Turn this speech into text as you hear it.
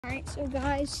Alright, so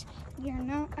guys, we are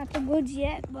not at the woods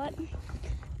yet, but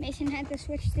Mason had to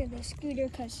switch to the scooter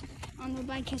because on the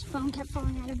bike his phone kept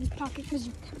falling out of his pocket because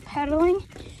he kept pedaling,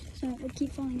 so it would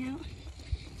keep falling out.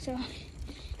 So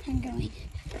I'm going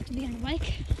to be on the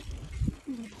bike.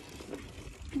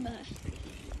 But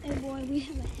oh boy, we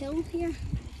have a hill here,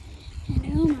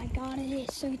 and oh my god, it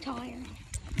is so tiring.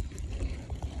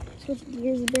 Switch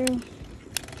gears, bro.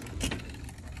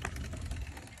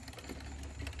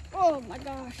 Oh my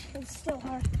gosh, it's still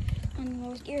hard on the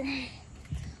lowest gear.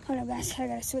 Hold on guys, I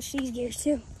gotta switch these gears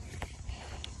too.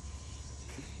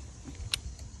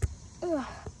 Ugh.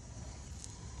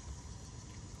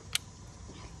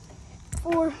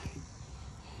 4,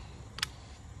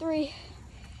 3.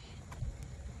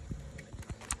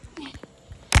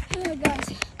 Oh guys.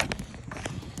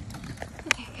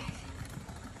 Okay guys.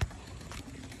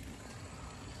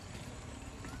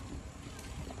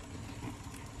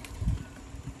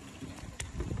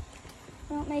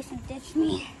 Well, Mason ditched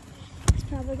me. He's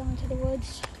probably going to the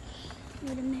woods.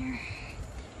 Meet him there.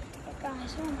 But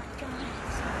guys, oh my god,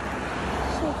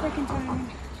 it's so freaking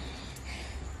tiring.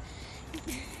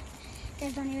 You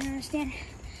guys don't even understand.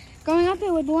 Going up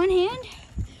it with one hand.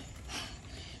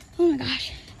 Oh my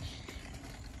gosh.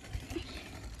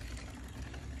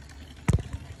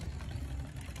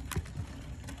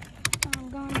 I'm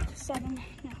going to 7,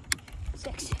 no,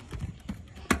 6.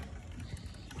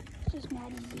 Just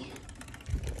mad easy.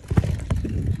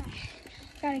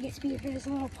 Gotta get speed for this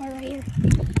little part right here.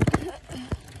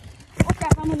 Oh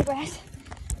crap, I'm in the grass.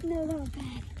 No, that was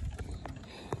bad.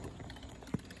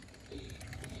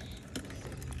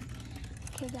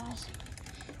 Okay guys,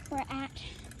 we're at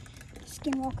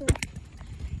Skinwalker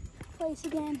place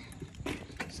again.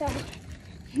 So,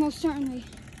 most certainly,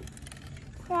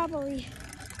 probably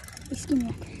a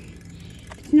Skinwalker.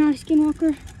 If it's not a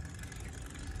Skinwalker,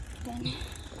 then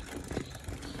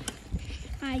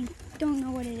I don't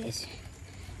know what it is.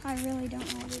 I really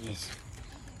don't know what it is.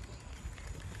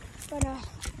 But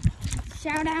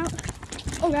shout out.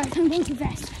 Oh guys, I'm going too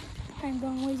fast. I'm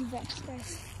going way too fast,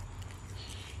 guys.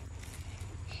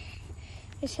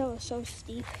 This hill is so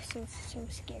steep, so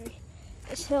scary.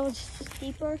 This hill is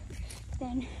steeper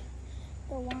than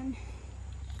the one,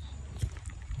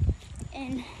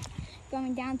 and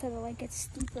going down to the lake it's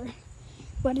steeper,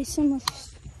 but it's so much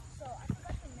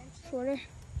shorter.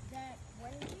 That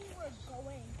when we were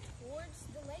going towards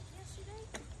the lake yesterday,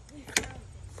 we found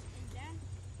this. And then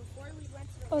before we went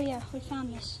to the Oh yeah, we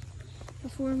found this.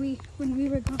 When we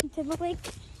were going to the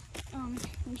lake,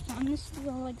 we found this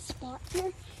little like spot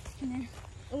here, and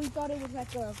we thought it was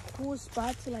like a cool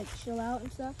spot to like chill out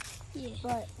and stuff. yeah.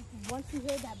 But once we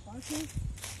heard that barking,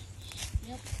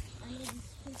 yep, I know these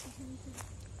places anything.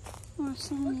 Oh,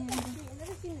 so Look yeah. at that tree. I've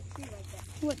never seen a tree like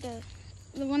that. What,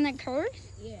 the one that curves?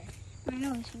 Yeah. I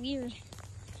know, it's weird.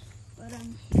 But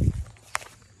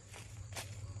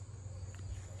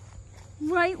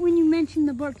right when you mentioned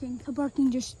the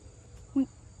barking just went,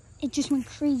 it just went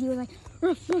crazy. It was like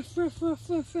ruff, ruff, ruff, ruff,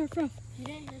 ruff, ruff, ruff. You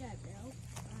didn't hear that bell?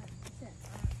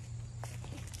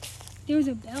 There was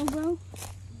a bell, bro.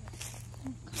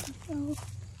 Oh god, bro.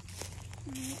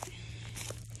 Alright.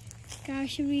 Guys,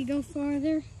 should we go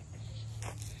farther?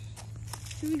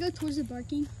 Should we go towards the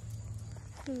barking?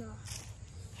 No.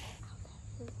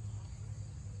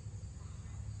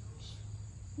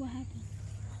 What happened?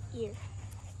 Here.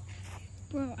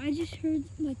 Bro, I just heard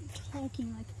like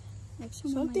talking, like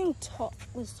someone Something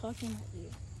was talking at you.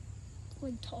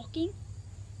 like talking?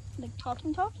 Like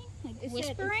talking? Like It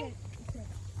whispering? said.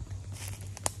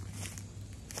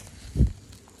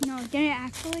 No, did it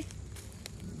actually?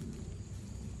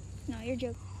 No, you're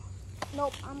joking.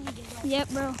 Nope, I'm gonna get that. Yep,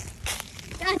 bro.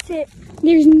 That's it.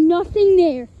 There's nothing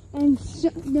there. And so,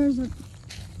 there's a...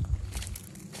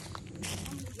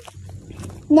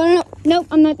 No,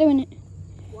 I'm not doing it.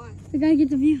 Why? We gotta get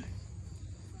the view.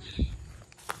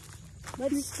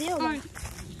 But still, Alright,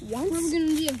 once what are we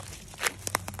gonna do?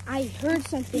 I heard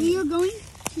something. We are going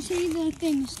to say the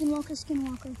thing, the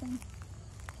Skinwalker thing.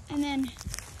 And then,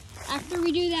 after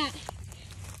we do that,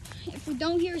 if we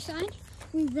don't hear a sign,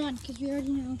 we run, because we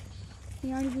already know.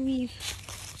 We already believe.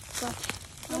 But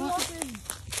Skinwalker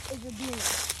is a demon.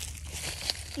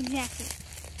 exactly.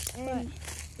 And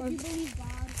if you believe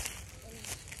God,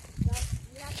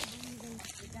 you have to believe in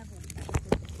the devil.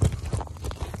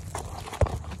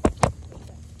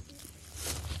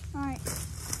 Alright.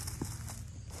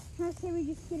 Let's say we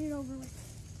just get it over with.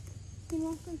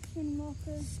 Skinwalker.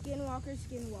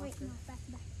 Skinwalker. Wait, no, back.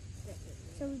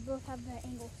 So we both have the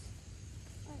angles.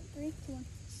 Alright, 3, 2, 1.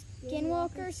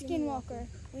 Skinwalker.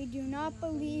 We do not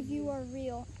believe you are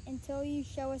real until you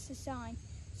show us a sign.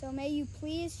 So may you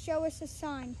please show us a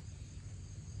sign.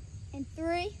 In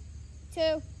 3,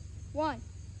 2, 1.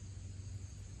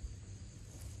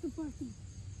 It's barking.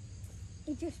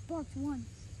 It just barked once.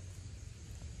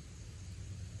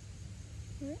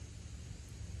 Hear it?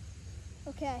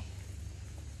 Okay.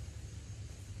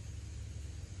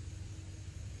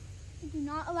 We do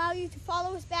not allow you to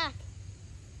follow us back.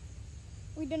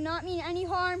 We do not mean any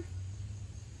harm.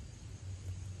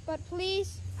 But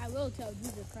please, I will tell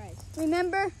Jesus Christ.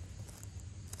 remember,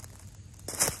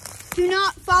 do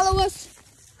not follow us.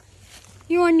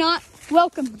 You are not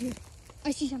welcome here.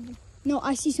 I see something. No,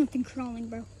 I see something crawling,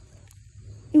 bro.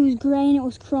 It was gray and it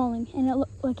was crawling, and it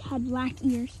looked like had black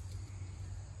ears.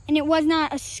 And it was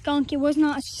not a skunk. It was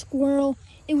not a squirrel.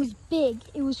 It was big.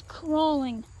 It was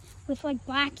crawling with like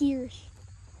black ears.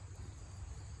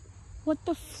 What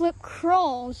the flip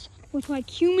crawls with like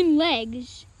human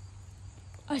legs?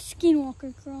 A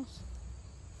skinwalker crawls.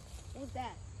 What's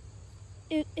that?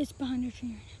 It's behind a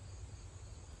tree right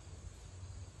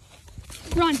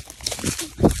now. Run!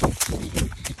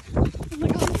 Oh my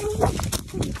God!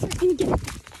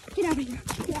 Get out of here!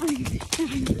 Get out of here! Get out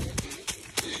of here!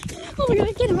 Oh my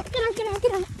God! Get out! Get out! Get out!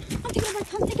 Get out! I'm taking it back!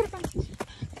 I'm taking it back!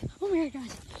 Oh my God,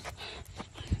 guys!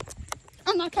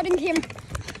 I'm not cutting the camera.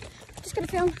 I'm just gonna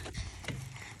film.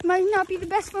 Might not be the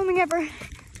best filming ever.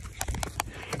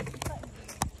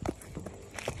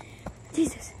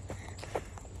 Jesus.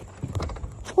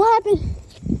 What happened?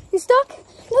 You stuck?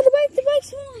 No, the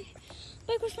bike's falling. The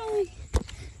bike was falling.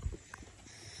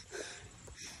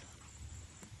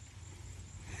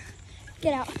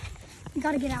 Get out. You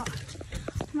gotta get out.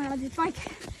 Oh my God, this bike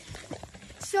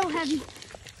is so heavy.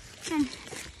 And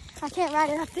I can't ride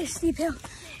it up this steep hill.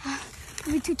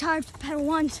 I'll be too tired to pedal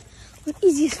once with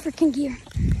easiest freaking gear.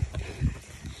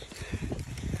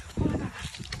 Oh my God.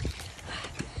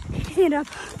 Stand up.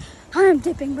 I am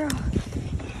dipping, bro.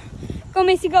 Go,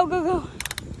 Macy, go, go, go.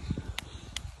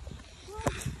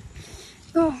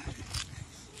 Go.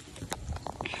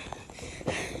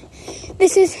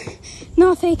 This is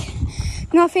not fake.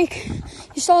 Not fake.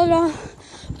 You saw it all.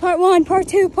 Part 1, part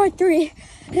 2, part 3.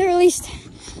 They're released.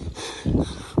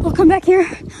 We'll come back here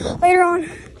later on.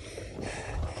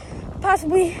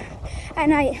 Possibly at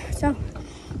night. So,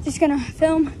 just gonna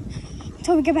film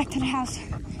until we get back to the house.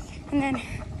 And then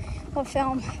we'll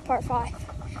film part 5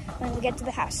 when we get to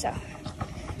the house. So,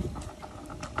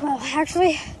 well,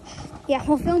 actually, yeah,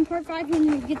 we'll film part 5 when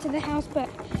we get to the house, but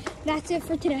that's it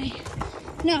for today.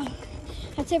 No,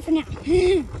 that's it for now.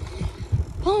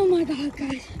 Oh my God,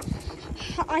 guys.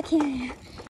 I can't.